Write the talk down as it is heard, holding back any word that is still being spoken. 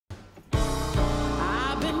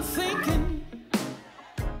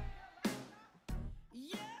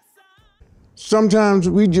Sometimes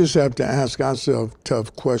we just have to ask ourselves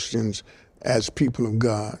tough questions as people of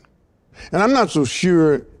God. And I'm not so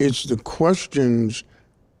sure it's the questions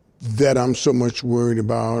that I'm so much worried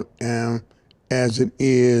about as it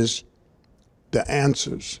is the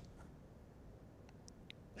answers.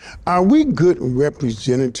 Are we good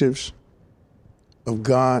representatives of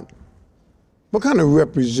God? What kind of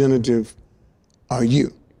representative are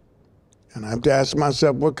you? And I have to ask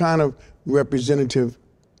myself, what kind of representative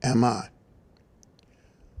am I?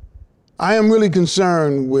 I am really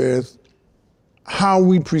concerned with how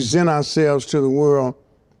we present ourselves to the world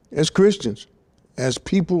as Christians, as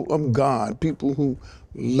people of God, people who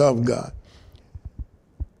love God.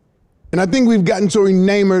 And I think we've gotten so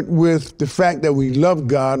enamored with the fact that we love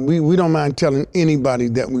God, we don't mind telling anybody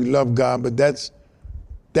that we love God, but that's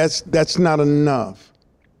not enough.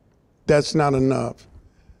 That's not enough.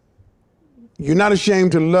 You're not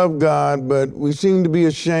ashamed to love God, but we seem to be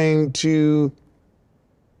ashamed to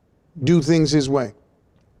do things His way.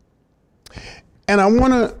 And I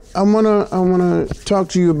wanna talk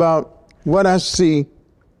to you about what I see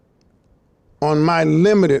on my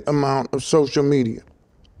limited amount of social media.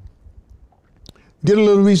 Did a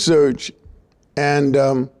little research, and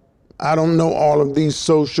I don't know all of these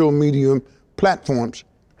social media platforms,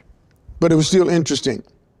 but it was still interesting.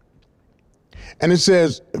 And it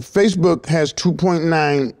says Facebook has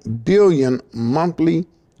 2.9 billion monthly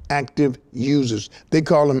active users. They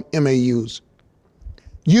call them MAUs.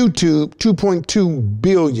 YouTube, 2.2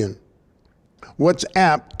 billion.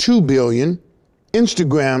 WhatsApp, 2 billion.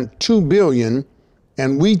 Instagram, 2 billion.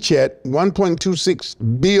 And WeChat,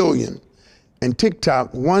 1.26 billion. And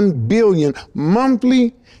TikTok, 1 billion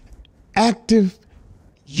monthly active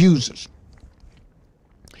users.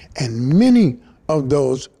 And many of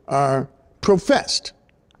those are professed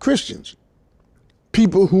Christians,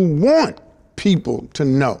 people who want people to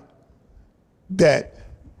know that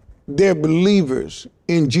they're believers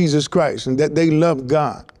in Jesus Christ and that they love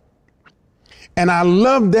God. And I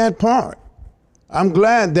love that part. I'm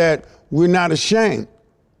glad that we're not ashamed.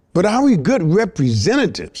 But are we good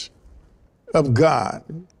representatives of God,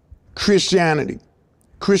 Christianity,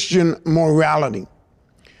 Christian morality?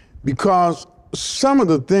 Because some of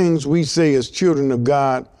the things we say as children of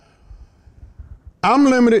God, I'm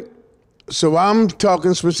limited, so I'm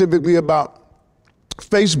talking specifically about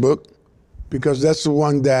Facebook because that's the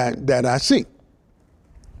one that I see.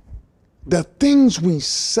 The things we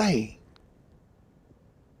say,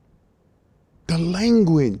 the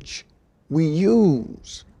language we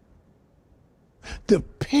use, the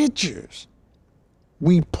pictures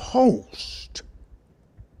we post,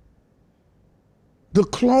 the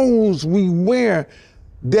clothes we wear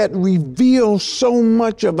that reveal so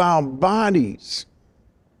much of our bodies.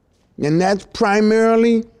 And that's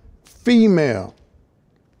primarily female.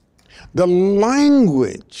 The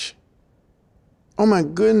language, oh my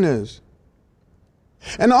goodness.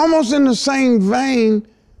 And almost in the same vein,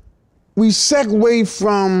 we segue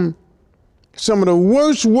from some of the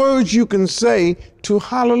worst words you can say to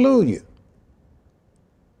hallelujah.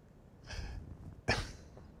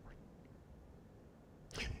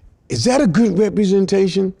 Is that a good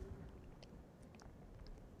representation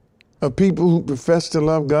of people who profess to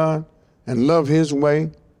love God and love His way,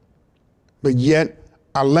 but yet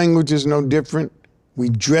our language is no different, we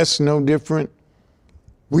dress no different,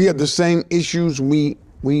 we have the same issues, we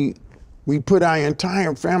put our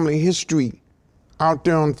entire family history out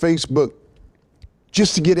there on Facebook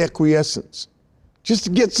just to get acquiescence, just to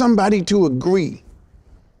get somebody to agree,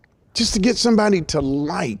 just to get somebody to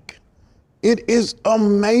like. It is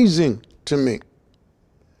amazing to me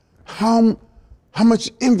how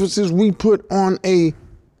much emphasis we put on a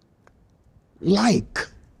like.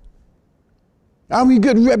 Are we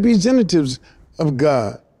good representatives of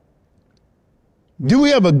God? Do we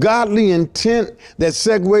have a godly intent that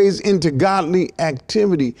segues into godly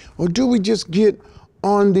activity? Or do we just get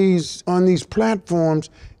on these platforms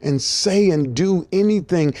and say and do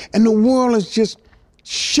anything, and the world is just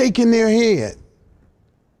shaking their head?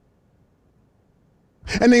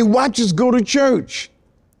 And they watch us go to church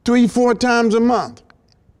 3-4 times a month.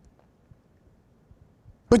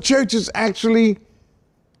 But church is actually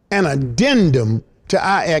an addendum to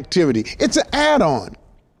our activity. It's an add-on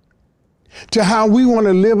to how we want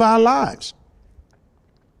to live our lives.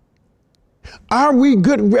 Are we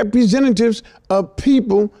good representatives of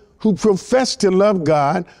people who profess to love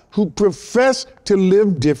God, who profess to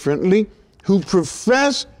live differently, who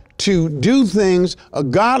profess to do things a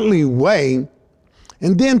godly way,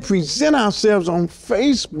 and then present ourselves on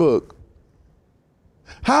Facebook?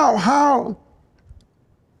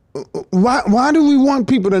 Why do we want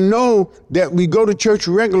people to know that we go to church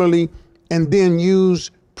regularly and then use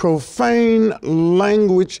profane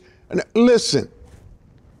language. Listen,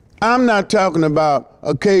 I'm not talking about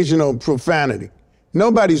occasional profanity.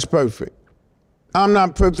 Nobody's perfect. I'm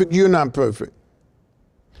not perfect. You're not perfect.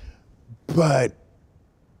 But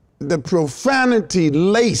the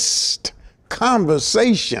profanity-laced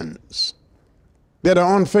conversations that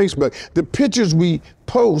are on Facebook, the pictures we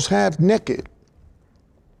post half naked,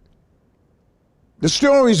 the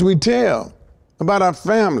stories we tell about our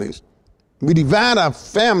families. We divide our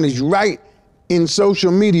families right in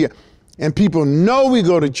social media, and people know we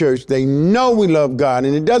go to church. They know we love God,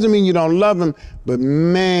 and it doesn't mean you don't love him, but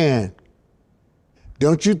man,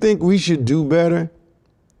 don't you think we should do better?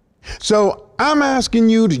 So I'm asking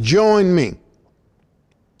you to join me,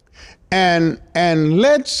 and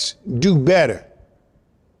let's do better.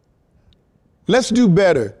 Let's do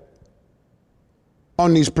better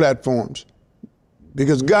on these platforms,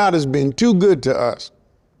 because God has been too good to us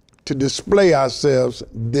to display ourselves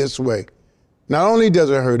this way. Not only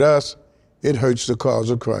does it hurt us, it hurts the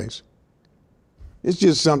cause of Christ. It's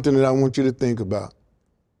just something that I want you to think about.